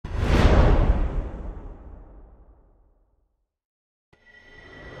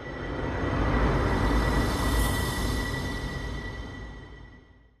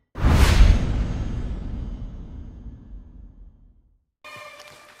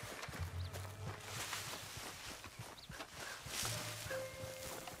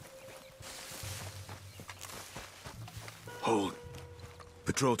Hold.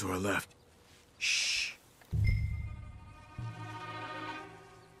 Patrol to our left. Shh.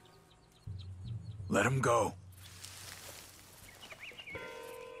 Let him go.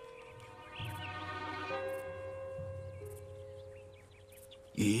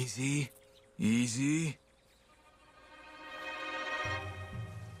 Easy. Easy.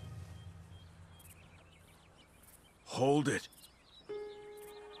 Hold it.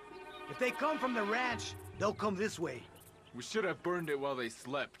 If they come from the ranch, they'll come this way. We should have burned it while they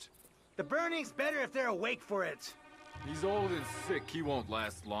slept. The burning's better if they're awake for it. He's old and sick, he won't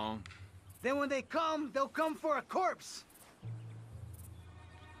last long. Then when they come, they'll come for a corpse.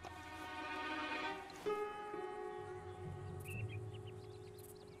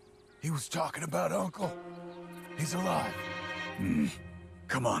 He was talking about Uncle. He's alive.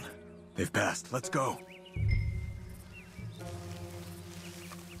 Come on. They've passed. Let's go.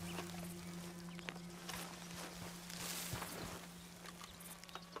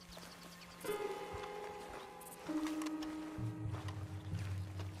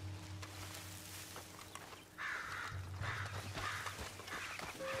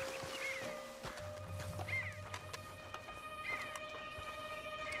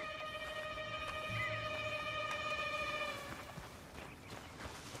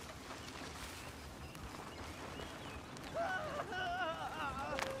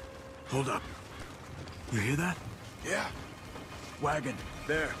 Hold up. You hear that? Yeah. Wagon.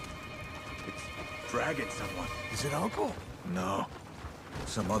 There. It's dragging someone. Is it Uncle? No.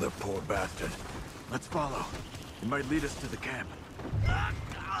 Some other poor bastard. Let's follow. It might lead us to the camp.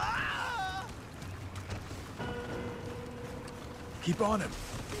 Keep on him.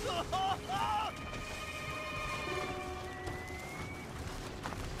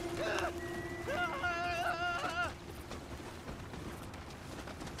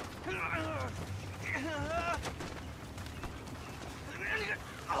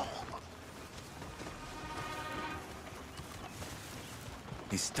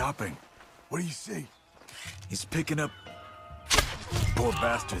 He's stopping. What do you see? He's picking up... Poor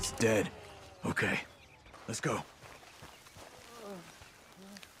bastard's dead. Okay, let's go.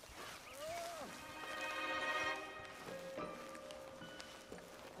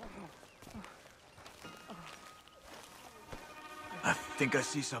 I think I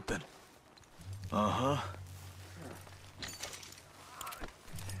see something. Uh-huh.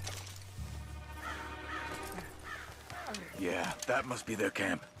 Yeah, that must be their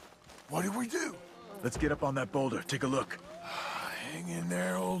camp. What do we do? Let's get up on that boulder, take a look. Hang in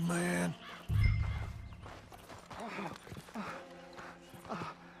there, old man.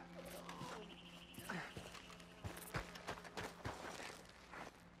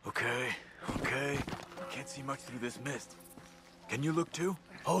 Okay, okay. Can't see much through this mist. Can you look too?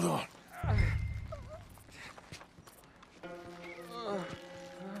 Hold on.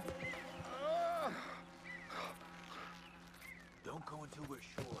 Don't go until we're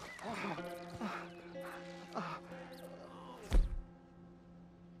sure.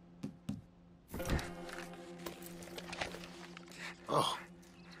 Oh.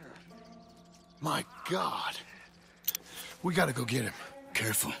 My God. We gotta go get him.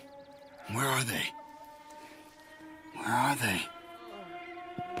 Careful. Where are they? Where are they?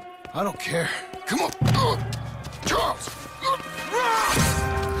 I don't care. Come on. Charles!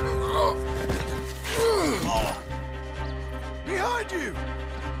 Behind you!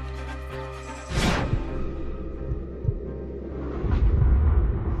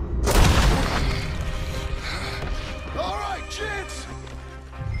 All right, kids!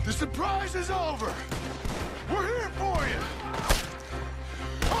 The surprise is over! We're here for you!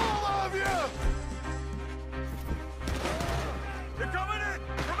 All of you! They're coming in!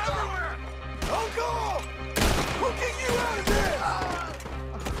 From everywhere! Uncle! We'll get you out of there!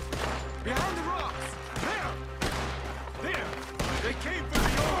 Behind the rocks! There! There! They came for the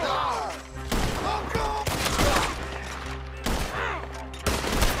ore! Uncle!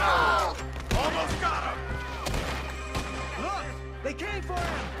 Almost got him! Look! They came for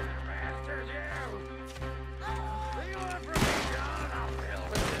him! Bastard, you! What do you want from me, John? I'll deal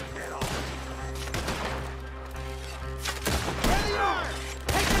with this shit all. There they are!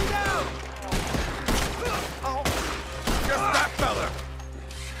 Take them down! Just that fella!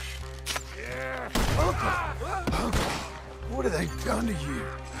 Uncle! What have they done to you?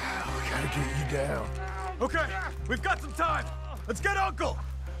 We gotta get you down. Okay, we've got some time. Let's get Uncle!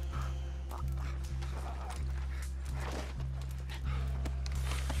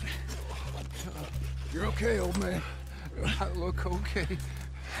 You're okay, old man. I look okay.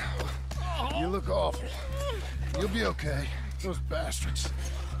 You look awful. You'll be okay. Those bastards.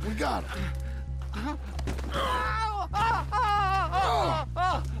 We got them.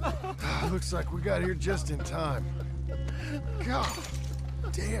 Looks like we got here just in time. God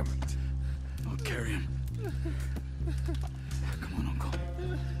damn it. I'll carry him. Come on, Uncle.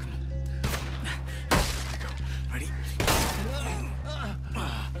 Come on. There you go. Ready?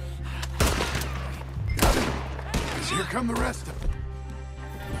 Got it. 'Cause here come the rest of them.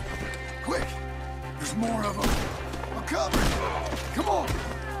 Quick! There's more of them. I'm covered. Come on.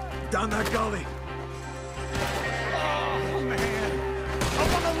 Down that gully. Oh, man.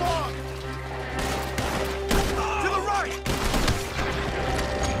 Up on the log. To the right.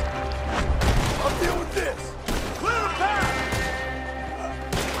 I'll deal with this. Clear the path.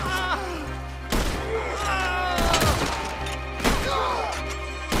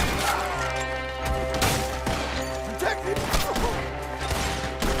 Protect him.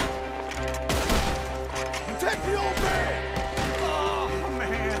 Protect the old man. Oh,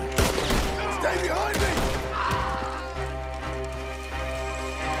 man. Stay behind me.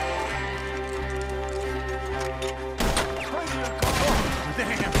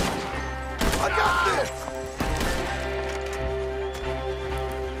 Damn. I got this.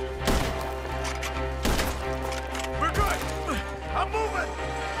 We're good. I'm moving.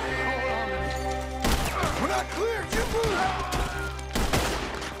 We're not clear. You move.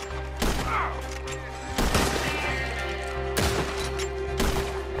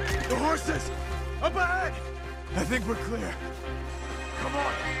 The horses! Up ahead! I think we're clear. Come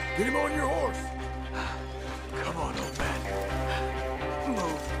on. Get him on your horse. Come on, old man.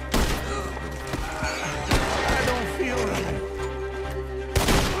 Move. I don't feel right.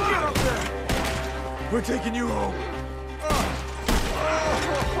 Get up there! We're taking you home.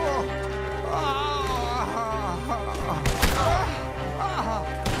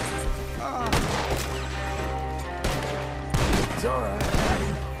 It's all right.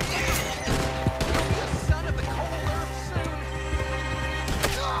 Son of the cold earth soon.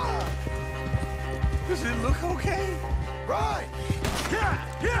 Does it look okay? Right. Yeah!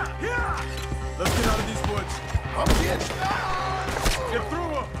 Let's get out of these woods. I'm getting. Get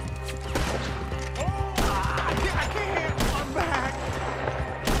through them. I can't. I'm back.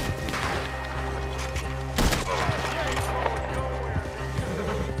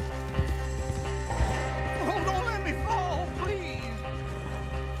 Oh, don't let me fall, please.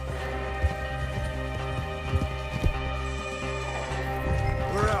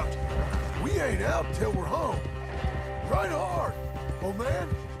 We're out. We ain't out till we're home. Right hard. Oh, man.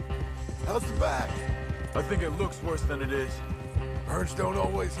 How's the back? I think it looks worse than it is. Burns don't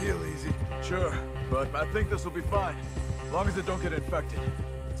always heal easy. Sure, but I think this will be fine. As long as it don't get infected.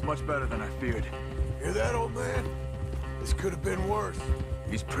 It's much better than I feared. Hear that, old man? This could have been worse.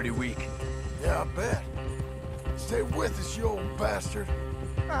 He's pretty weak. Yeah, I bet. Stay with us, you old bastard.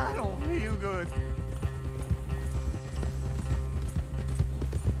 I don't feel good.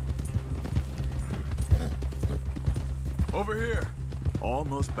 Over here.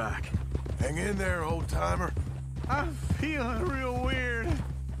 Almost back. Hang in there, old timer. I'm feeling real weird.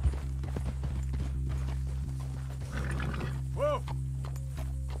 Whoa!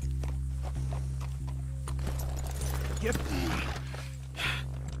 Get...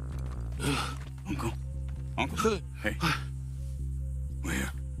 Uncle? Hey. We're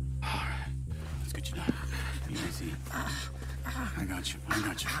here. All right. Let's get you down. Easy. I got you.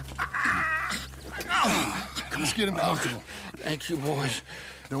 Let's get him comfortable. Thank you, boys.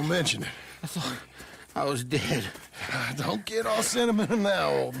 Don't mention it. I thought I was dead. Don't get all sentimental now,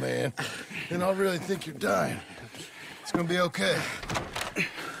 old man. Then I'll really think you're dying. It's gonna be okay.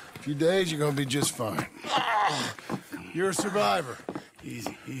 A few days, you're gonna be just fine. You're a survivor.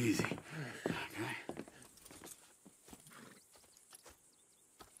 Easy. Okay.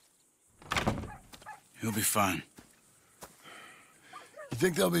 He'll be fine. You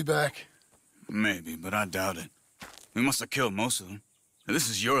think they'll be back? Maybe, but I doubt it. We must have killed most of them. This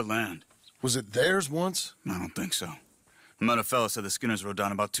is your land. Was it theirs once? I don't think so. I met a fella said the Skinners rode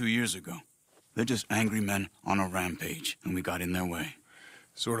down about 2 years ago. They're just angry men on a rampage, and we got in their way.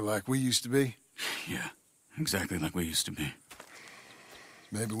 Sort of like we used to be. Yeah, exactly like we used to be.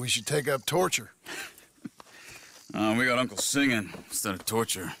 Maybe we should take up torture. We got Uncle singing instead of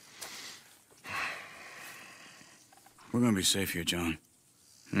torture. We're gonna be safe here, John.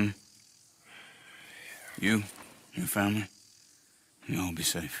 You, your family, you'll all be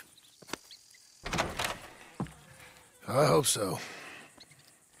safe. I hope so.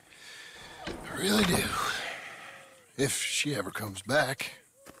 I really do. If she ever comes back.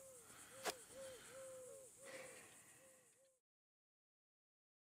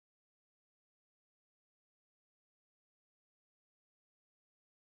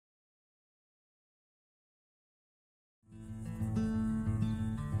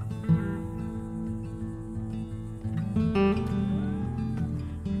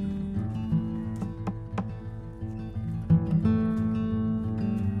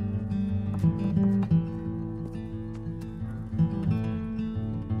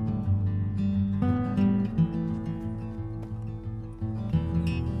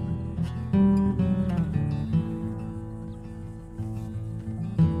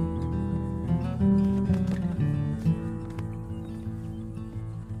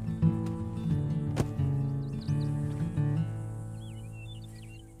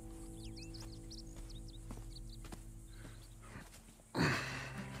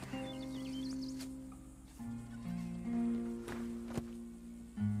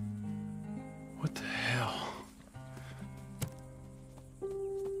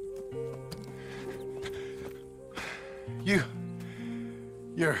 You're...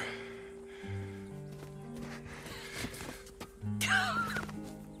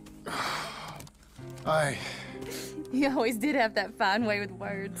 You always did have that fine way with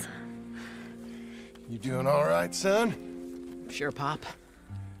words. You doing all right, son? Sure, Pop.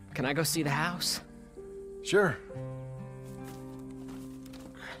 Can I go see the house? Sure.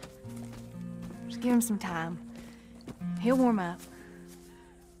 Just give him some time. He'll warm up.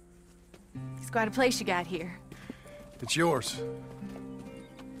 It's quite a place you got here. It's yours.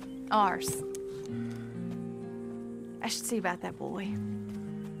 Ours. I should see about that boy.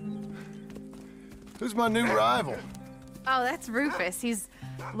 Who's my new rival? Oh, that's Rufus. He's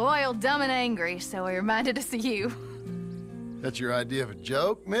loyal, dumb, and angry, so he reminded us of you. That's your idea of a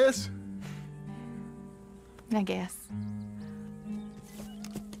joke, miss? I guess.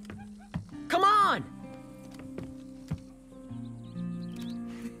 Come on!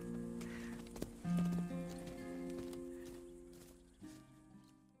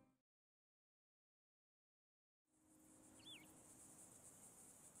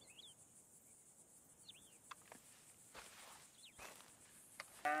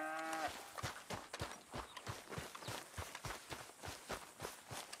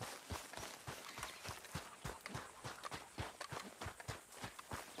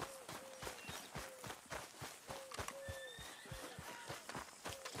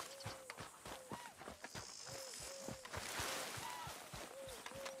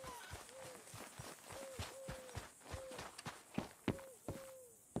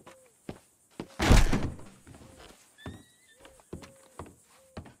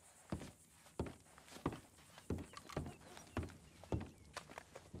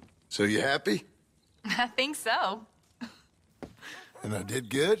 So you happy? I think so. And I did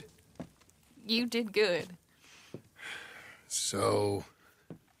good? You did good. So...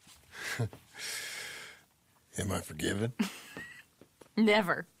 am I forgiven?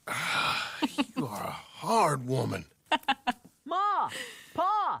 Never. You are a hard woman. Ma!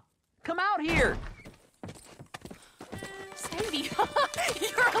 Pa! Come out here! Sadie,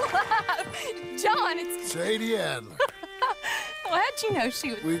 you're alive! John, it's... Sadie Adler. Well, how'd you know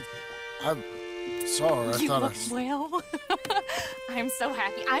she was... I saw her. I You thought look well. I'm so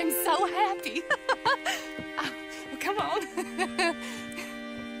happy. I'm so happy. Well, come on.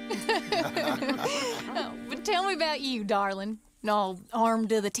 Oh, but tell me about you, darling. All armed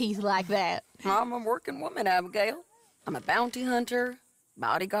to the teeth like that. I'm a working woman, Abigail. I'm a bounty hunter,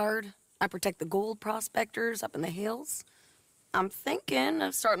 bodyguard. I protect the gold prospectors up in the hills. I'm thinking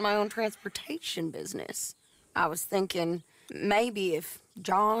of starting my own transportation business. I was thinking maybe if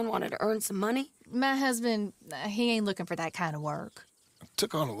John wanted to earn some money. My husband, he ain't looking for that kind of work. I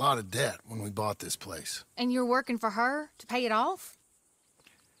took on a lot of debt when we bought this place. And you're working for her to pay it off?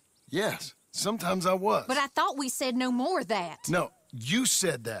 Yes, sometimes I was. But I thought we said no more of that. No, you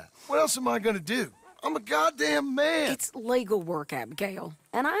said that. What else am I gonna do? I'm a goddamn man. It's legal work, Abigail.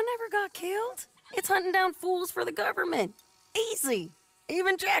 And I never got killed. It's hunting down fools for the government. Easy.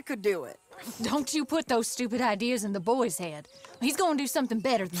 Even Jack could do it. Don't you put those stupid ideas in the boy's head. He's gonna do something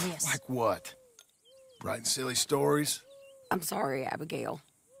better than this. Like what? Writing silly stories? I'm sorry, Abigail.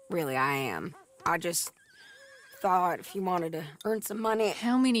 Really, I am. I just thought if you wanted to earn some money...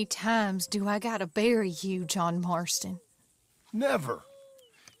 How many times do I gotta bury you, John Marston? Never.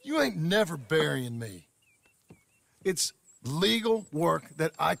 You ain't never burying me. It's legal work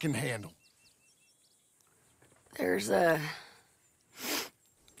that I can handle. There's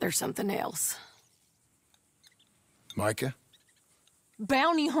something else. Micah?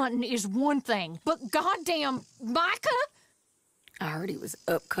 Bounty hunting is one thing, but goddamn, Micah? I heard he was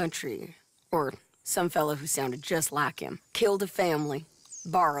up country, or some fellow who sounded just like him. Killed a family,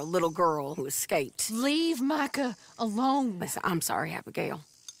 bar a little girl who escaped. Leave Micah alone. Listen, I'm sorry, Abigail.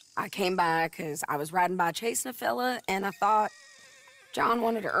 I came by because I was riding by chasing a fella, and I thought John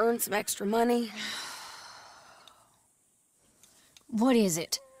wanted to earn some extra money. What is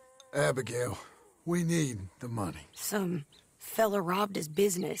it? Abigail, we need the money. Some fella robbed his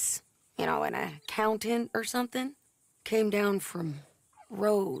business. You know, an accountant or something. Came down from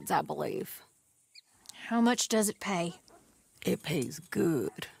Rhodes, I believe. How much does it pay? It pays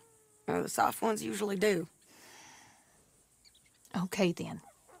good. The soft ones usually do. Okay, then.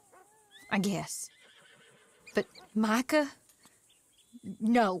 I guess. But Micah?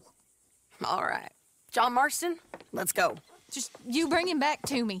 No. All right. John Marston, let's go. Just you bring him back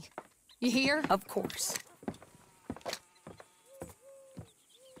to me. You hear? Of course.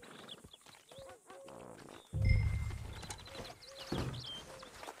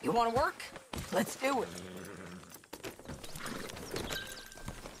 You want to work? Let's do it.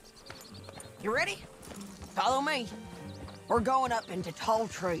 You ready? Follow me. We're going up into tall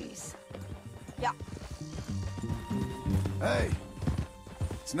trees. Yeah. Hey,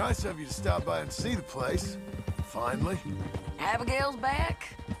 it's nice of you to stop by and see the place. Finally. Abigail's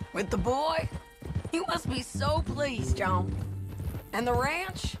back? With the boy? You must be so pleased, John. And the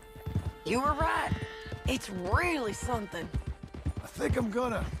ranch? You were right. It's really something. I think I'm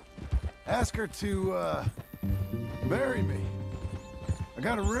gonna ask her to, marry me. I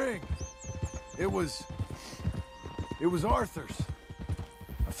got a ring. It was Arthur's.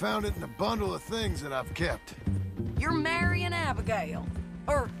 I found it in a bundle of things that I've kept. You're marrying Abigail.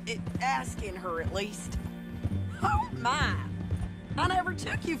 Or asking her, at least. Oh, my. I never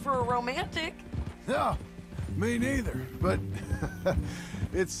took you for a romantic. No, me neither. But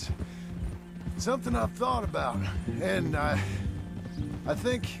it's something I've thought about. And I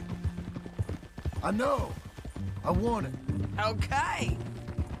think... I know. I want it. Okay.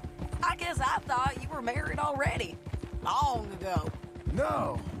 I guess I thought you were married already. Long ago.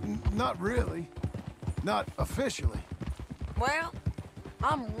 No, not really. Not officially. Well,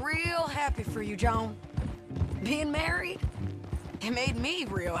 I'm real happy for you, John. Being married, it made me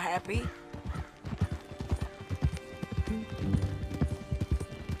real happy.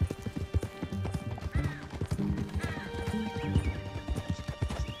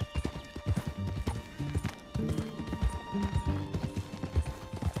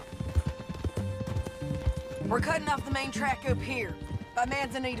 We're cutting off the main track up here, by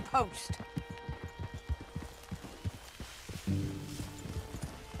Manzanita Post.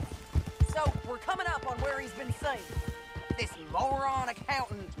 So, we're coming up on where he's been seen. This moron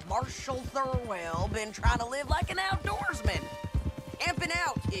accountant, Marshall Thurwell, been trying to live like an outdoorsman. Amping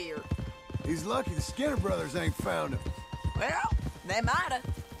out here. He's lucky the Skinner brothers ain't found him. Well, they mighta.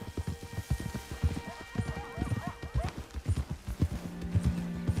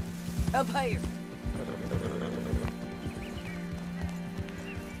 Up here.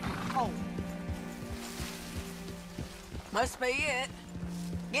 Oh. Must be it.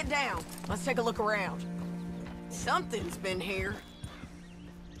 Get down. Let's take a look around. Something's been here.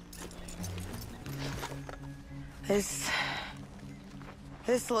 This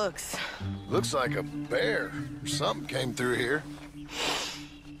looks... Looks like a bear or something came through here.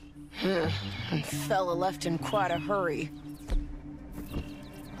 Fella left in quite a hurry.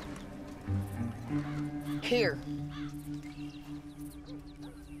 Here.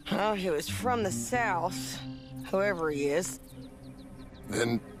 Oh, he was from the south, whoever he is.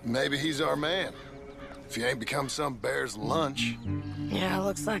 Then maybe he's our man. If he ain't become some bear's lunch. Yeah,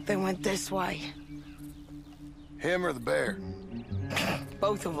 looks like they went this way. Him or the bear?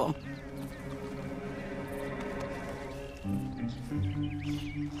 Both of them.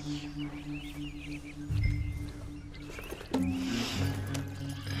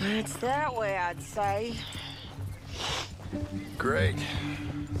 It's that way, I'd say. Great.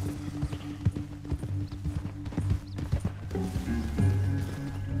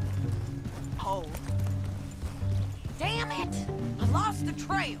 Oh. Damn it! I lost the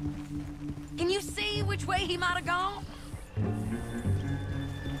trail. Can you see which way he might have gone?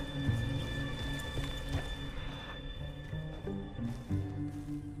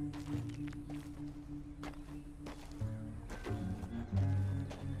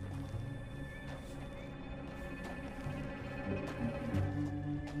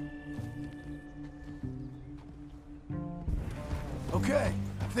 Okay,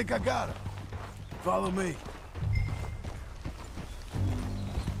 I think I got him. Follow me.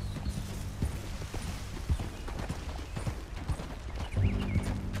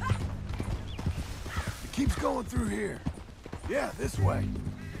 It keeps going through here. Yeah, this way.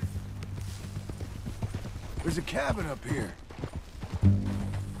 There's a cabin up here.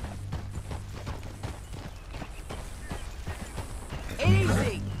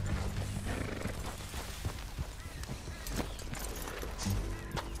 Easy!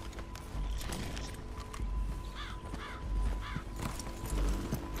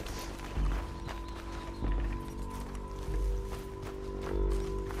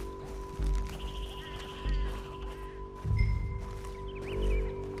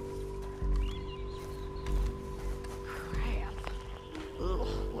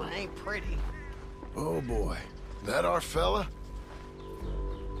 Pretty. Oh boy. That our fella?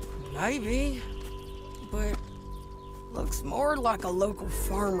 Maybe, but looks more like a local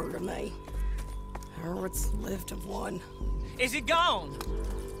farmer to me. Or what's left of one. Is he gone?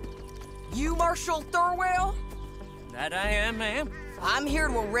 You Marshall Thurwell? That I am, ma'am. I'm here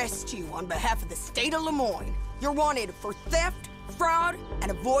to arrest you on behalf of the state of Lemoyne. You're wanted for theft, fraud,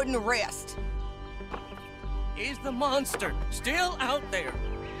 and avoiding arrest. Is the monster still out there?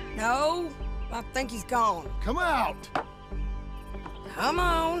 No, I think he's gone. Come out! Come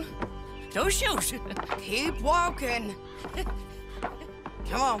on. Don't shoot. Keep walking.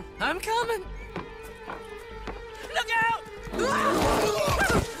 Come on. I'm coming. Look out!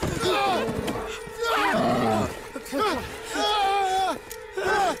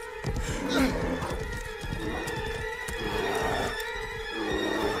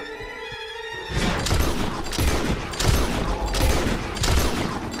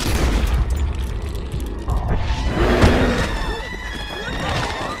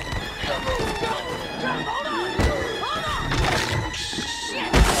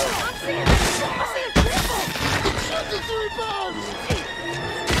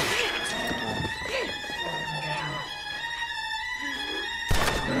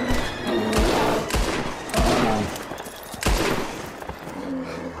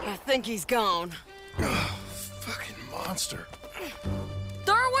 I think he's gone. Fucking monster.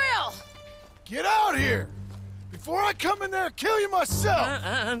 Thurwell! Get out here! Before I come in there and kill you myself!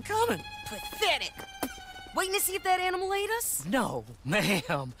 I'm coming. Pathetic. Waiting to see if that animal ate us? No,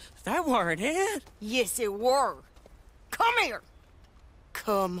 ma'am. That weren't it. Yes, it were. Come here.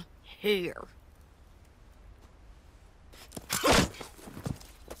 Come here.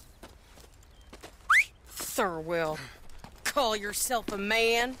 Thurwell, call yourself a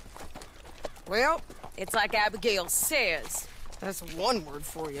man? Well, it's like Abigail says. That's one word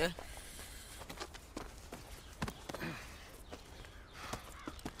for you.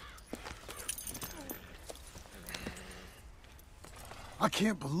 I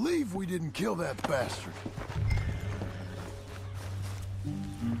can't believe we didn't kill that bastard.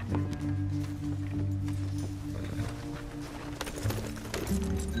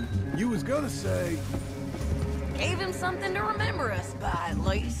 You was gonna say... Gave him something to remember us by, at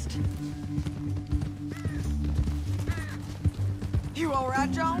least. You all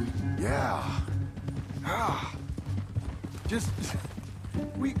right, John? Yeah. Just...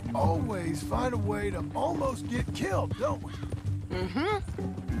 we always find a way to almost get killed, don't we?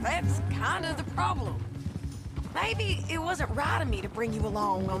 Mm-hmm. That's kind of the problem. Maybe it wasn't right of me to bring you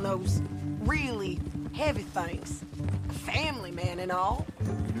along on those really heavy things. A family man and all.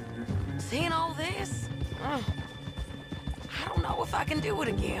 Seeing all this, I don't know if I can do it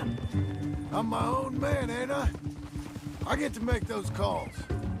again. I'm my own man, ain't I? I get to make those calls.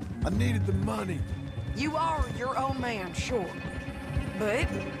 I needed the money. You are your own man, sure. But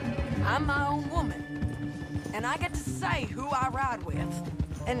I'm my own woman. And I get to say who I ride with.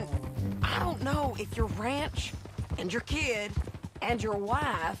 And I don't know if your ranch and your kid and your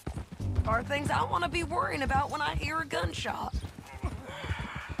wife are things I want to be worrying about when I hear a gunshot.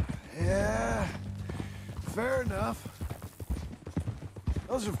 Yeah, fair enough.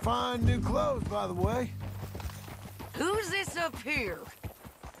 Those are fine new clothes, by the way. Who's this up here?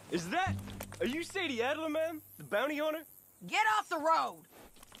 Is that... Are you Sadie Adler, man? The bounty hunter? Get off the road!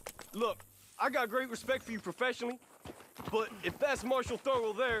 Look, I got great respect for you professionally, but if that's Marshal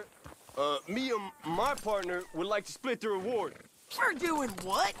Thurwell there, me and my partner would like to split the reward. You're doing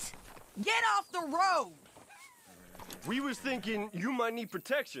what? Get off the road! We was thinking you might need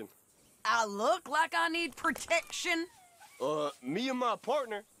protection. I look like I need protection? Me and my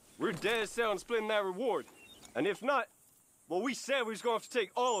partner, we're dead set on splitting that reward. And if not, well, we said we was gonna have to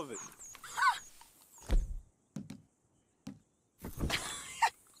take all of it.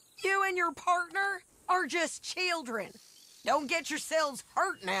 You and your partner are just children. Don't get yourselves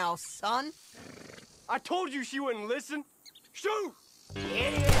hurt now, son. I told you she wouldn't listen. Shoot!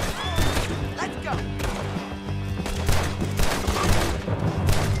 Idiot! Let's go.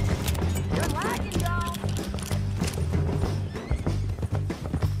 You're lagging, dog.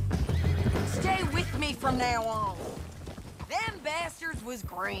 Stay with me from now on. Them bastards was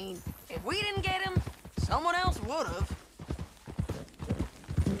green. If we didn't get him, someone else would've.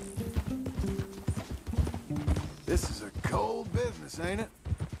 This is a cold business, ain't it?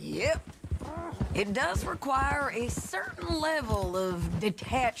 Yep. It does require a certain level of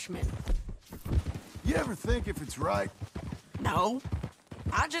detachment. You ever think if it's right? No.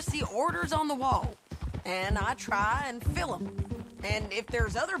 I just see orders on the wall, and I try and fill them. And if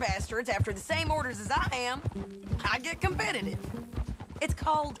there's other bastards after the same orders as I am, I get competitive. It's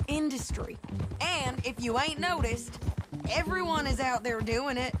called industry. And if you ain't noticed, everyone is out there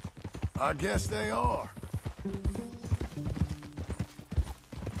doing it. I guess they are.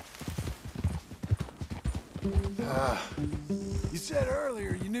 You said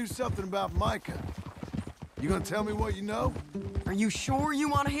earlier you knew something about Micah. You gonna tell me what you know? Are you sure you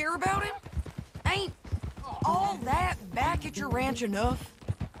want to hear about him? Ain't all that back at your ranch enough?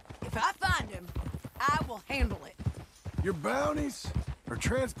 If I find him, I will handle it. Your bounties or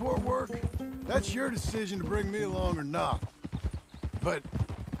transport work? That's your decision to bring me along or not. But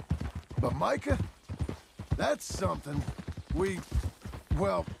Micah? That's something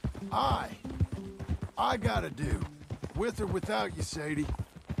well, I gotta do. With or without you, Sadie.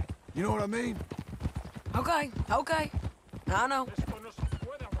 You know what I mean? Okay. I know.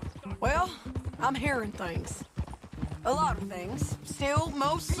 Well, I'm hearing things. A lot of things. Still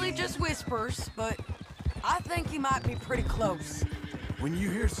mostly just whispers, but I think you might be pretty close. When you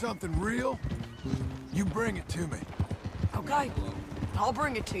hear something real, you bring it to me. Okay, I'll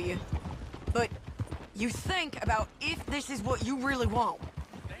bring it to you. But you think about if this is what you really want.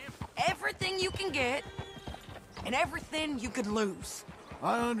 Everything you can get, and everything you could lose.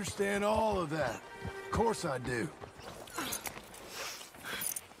 I understand all of that. Of course I do.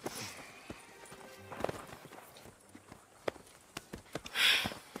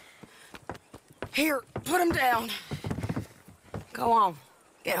 Here, put him down. Go on.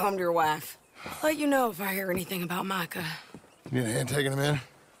 Get home to your wife. Let you know if I hear anything about Micah. You need a hand taking him in?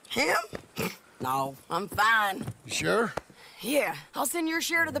 Him? No, I'm fine. You sure? Yeah, I'll send your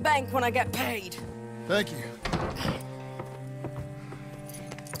share to the bank when I get paid. Thank you.